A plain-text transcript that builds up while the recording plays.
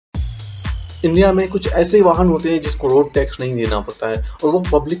India में कुछ ऐसे वाहन होते हैं जिसको रोड टैक्स नहीं देना पड़ता है और वो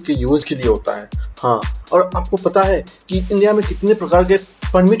पब्लिक के यूज़ के लिए होता है। हाँ, और आपको पता है कि इंडिया में कितने प्रकार के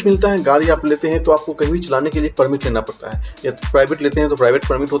परमिट मिलता है। गाड़ी आप लेते हैं तो आपको कहीं भी चलाने के लिए परमिट लेना पड़ता है, या तो प्राइवेट लेते हैं तो प्राइवेट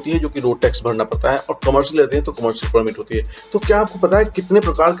परमिट होती है जो कि रोड टैक्स भरना पड़ता है, और कमर्शियल लेते हैं तो कमर्शियल परमिट होती है। तो क्या आपको पता है कितने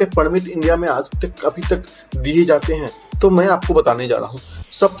प्रकार के परमिट इंडिया में आज तक अभी तक दिए जाते हैं? तो मैं आपको बताने जा रहा हूँ।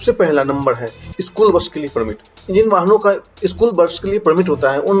 सबसे पहला नंबर है स्कूल बस के लिए परमिट। जिन वाहनों का स्कूल बस के लिए परमिट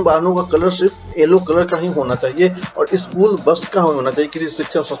होता है उन वाहनों का कलर सिर्फ येलो कलर का ही होना चाहिए और स्कूल बस का होना चाहिए, किसी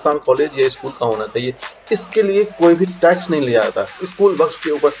शिक्षण संस्थान, कॉलेज या स्कूल का होना चाहिए। इसके लिए कोई भी टैक्स नहीं लिया जाता। स्कूल बस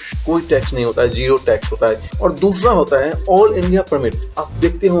के ऊपर कोई टैक्स नहीं होता है, जीरो टैक्स होता है। और दूसरा होता है ऑल इंडिया परमिट। आप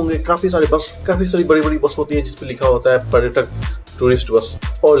देखते होंगे काफ़ी सारी बड़ी बड़ी बस होती है जिस पे लिखा होता है पर्यटक tourist bus,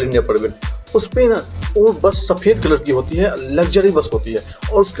 all India permit. उस पे ना वो बस सफ़ेद कलर की होती है, लग्जरी बस होती है,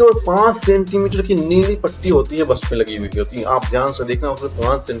 और उसके ऊपर 5 सेंटीमीटर की नीली पट्टी होती है, बस पे लगी हुई होती है। आप ध्यान से देखना, उसमें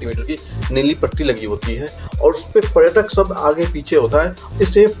 5 सेंटीमीटर की नीली पट्टी लगी होती है और उस पर पर्यटक शब्द आगे पीछे होता है।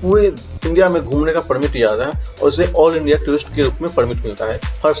 इससे पूरे इंडिया में घूमने का परमिट दिया जाता है और इसे ऑल इंडिया टूरिस्ट के रूप में परमिट मिलता है।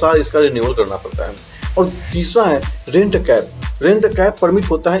 हर साल इसका रिन्यूअल करना पड़ता है। और तीसरा है rent cab. Rent cab permit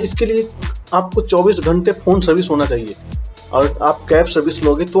होता है। इसके लिए आपको 24 घंटे फ़ोन सर्विस होना चाहिए और आप कैब सर्विस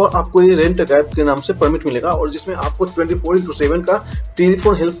लोगे तो आपको ये रेंट कैब के नाम से परमिट मिलेगा, और जिसमें आपको 24/7 का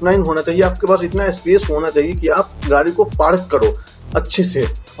टेलीफोन हेल्पलाइन होना चाहिए। आपके पास इतना स्पेस होना चाहिए कि आप गाड़ी को पार्क करो अच्छे से,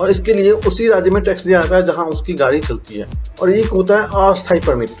 और इसके लिए उसी राज्य में टैक्स दिया जाता है जहां उसकी गाड़ी चलती है। और एक होता है अस्थायी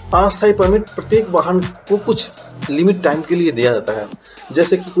परमिट। अस्थायी परमिट प्रत्येक वाहन को कुछ लिमिट टाइम के लिए दिया जाता है।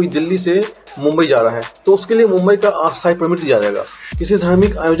 जैसे कि कोई दिल्ली से मुंबई जा रहा है तो उसके लिए मुंबई का अस्थायी परमिट दिया जाएगा। किसी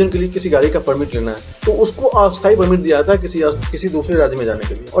धार्मिक आयोजन के लिए किसी गाड़ी का परमिट लेना है तो उसको अस्थायी परमिट दिया जाता है किसी दूसरे राज्य में जाने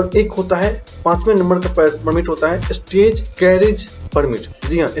के लिए। और एक होता है 5वें नंबर का परमिट होता है स्टेज कैरेज परमिट।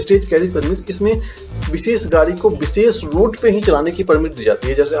 जी हाँ, स्टेज कैरेज परमिट। इसमें विशेष गाड़ी को विशेष रूट पे ही चलाने की परमिट दी जाती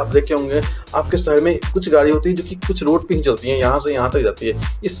है। जैसे आप देखे होंगे आपके शहर में कुछ गाड़ी होती है जो कि कुछ रोड पे ही चलती है, यहाँ से यहाँ तक जाती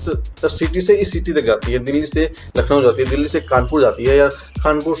है, इस सिटी से इस सिटी तक जाती है, दिल्ली से लखनऊ जाती है, दिल्ली से कानपुर जाती है, या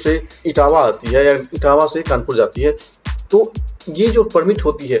कानपुर से इटावा आती है, या इटावा से कानपुर जाती है। तो ये जो परमिट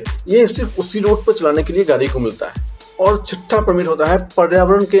होती है ये सिर्फ उसी रोड पर चलाने के लिए गाड़ी को मिलता है। और छठा परमिट होता है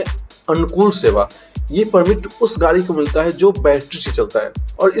पर्यावरण के अनुकूल सेवा। ये परमिट उस गाड़ी को मिलता है जो बैटरी से चलता है,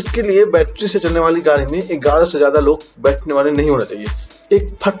 और इसके लिए बैटरी से चलने वाली गाड़ी में 11 से ज़्यादा लोग बैठने वाले नहीं होना चाहिए। एक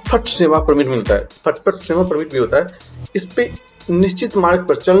फटफट सेवा परमिट मिलता है, फटफट सेवा परमिट भी होता है। इस पे निश्चित मार्ग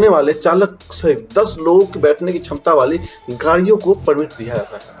पर चलने वाले चालक सहित 10 लोगों के बैठने की क्षमता वाली गाड़ियों को परमिट दिया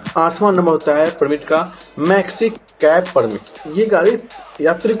जाता है। 8वां नंबर होता है परमिट का मैक्सी कैब परमिट। ये गाड़ी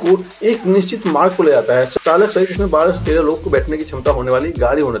यात्री को एक निश्चित मार्ग को ले जाता है। चालक सहित इसमें 12 से 13 लोग को बैठने की क्षमता होने वाली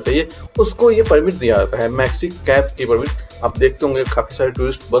गाड़ी होना चाहिए, उसको ये परमिट दिया जाता है, मैक्सी कैब की परमिट। आप देखते होंगे काफ़ी सारी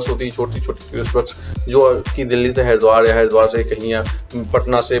टूरिस्ट बस होती है, छोटी छोटी टूरिस्ट बस जो कि दिल्ली से हरिद्वार या हरिद्वार से कहीं, या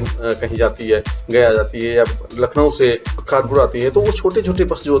पटना से कहीं जाती है, गया जाती है, या लखनऊ से कानपुर आती है। तो वो छोटे छोटे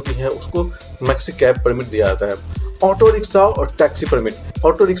बस जो होती है उसको मैक्सी कैब परमिट दिया जाता है। ऑटो रिक्शा और टैक्सी परमिट।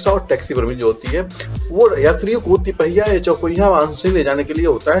 ऑटो रिक्शा और टैक्सी परमिट जो होती है वो यात्रियों को तिपहिया या चौपहिया वाहन से ले जाने के लिए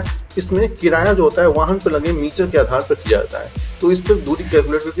होता है। इसमें किराया जो होता है वाहन पर लगे मीटर के आधार पर किया जाता है। तो इस पर दूरी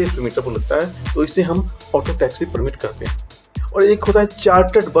कैलकुलेट करके इस पर मीटर पर लगता है, तो इसे हम ऑटो टैक्सी परमिट कहते हैं। और एक होता है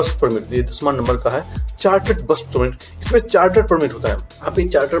चार्टर्ड बस परमिट। ये 10वां नंबर का है चार्टर्ड बस परमिट। इसमें चार्टर्ड परमिट होता है। आप ये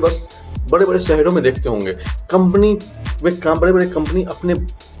चार्टर्ड बस बड़े बड़े शहरों में देखते होंगे, कंपनी में बड़े बड़े कंपनी अपने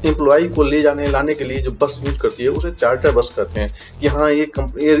एम्प्लॉय को ले जाने लाने के लिए जो बस यूज करती है उसे चार्टर बस कहते हैं। कि हाँ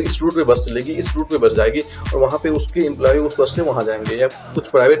ये इस रूट पे बस चलेगी, इस रूट पे बस जाएगी, और वहाँ पे उसके एम्प्लॉय उस बस से वहाँ जाएंगे। या कुछ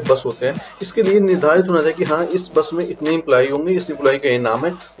प्राइवेट बस होते हैं, इसके लिए निर्धारित होना चाहिए कि हाँ इस बस में इतने एम्प्लॉय होंगे, इस एम्प्लॉय का ये नाम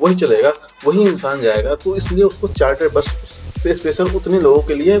है, वही चलेगा, वही इंसान जाएगा। तो इसलिए उसको चार्टर बस स्पेशल उतने लोगों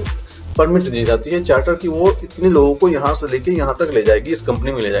के लिए परमिट दी जाती है चार्टर की। वो इतने लोगों को यहाँ से लेके यहाँ तक ले जाएगी, इस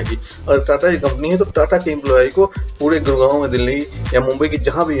कंपनी में ले जाएगी। और टाटा की कंपनी है तो टाटा के एम्प्लॉय को पूरे गुड़गांव में, दिल्ली या मुंबई की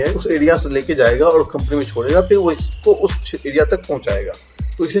जहाँ भी है उस एरिया से लेके जाएगा और कंपनी में छोड़ेगा, फिर वो इसको उस एरिया तक पहुँचाएगा।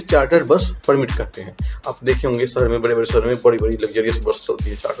 तो इसे चार्टर बस परमिट कहते हैं। आप देखे होंगे शहर में, बड़े बड़े शहर में बड़ी बड़ी लग्जरियस बस चलती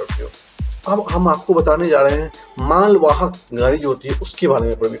है चार्टर की। अब हम आपको बताने जा रहे हैं मालवाहक गाड़ी जो होती है उसके बारे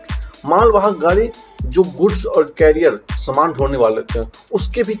में परमिट। मालवाहक गाड़ी जो गुड्स और कैरियर सामान ढोने वाले होते हैं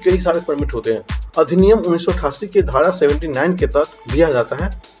उसके भी कई सारे परमिट होते हैं। अधिनियम 1988 के धारा 79 के तहत दिया जाता है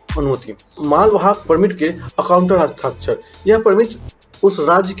अनुमति। मालवाहक परमिट के अकाउंटर हस्ताक्षर। यह परमिट उस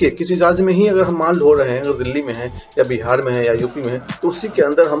राज्य के किसी राज्य में ही अगर हम माल ढो रहे हैं, अगर दिल्ली में है या बिहार में है या यूपी में है, तो उसी के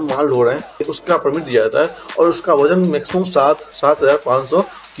अंदर हम माल ढो रहे हैं, उसका परमिट दिया जाता है। और उसका वजन मैक्सिमम 7,500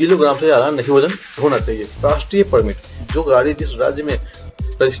 किलोग्राम से ज़्यादा नहीं वजन होना चाहिए। राष्ट्रीय परमिट, जो गाड़ी जिस राज्य में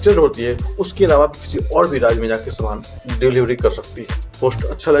रजिस्टर्ड होती है उसके अलावा किसी और भी राज्य में जाके सामान डिलीवरी कर सकती है। पोस्ट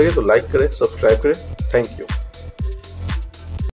अच्छा लगे तो लाइक करें, सब्सक्राइब करें। Thank you.